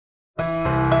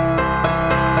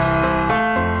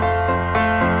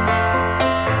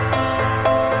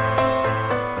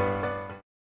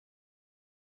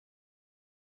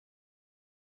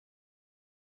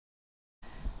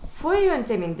FUE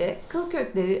yönteminde kıl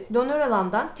kökleri donör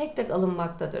alandan tek tek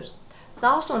alınmaktadır.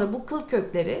 Daha sonra bu kıl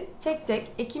kökleri tek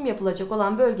tek ekim yapılacak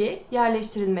olan bölgeye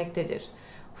yerleştirilmektedir.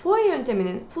 FUE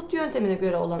yönteminin FUT yöntemine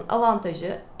göre olan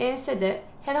avantajı ensede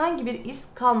herhangi bir iz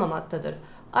kalmamaktadır.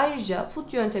 Ayrıca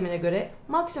FUT yöntemine göre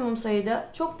maksimum sayıda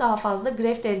çok daha fazla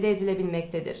greft elde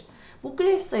edilebilmektedir. Bu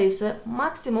greft sayısı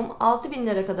maksimum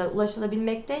 6.000'lere kadar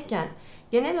ulaşılabilmekteyken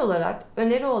genel olarak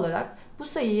öneri olarak bu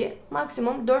sayıyı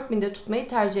maksimum 4.000'de tutmayı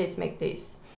tercih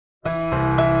etmekteyiz.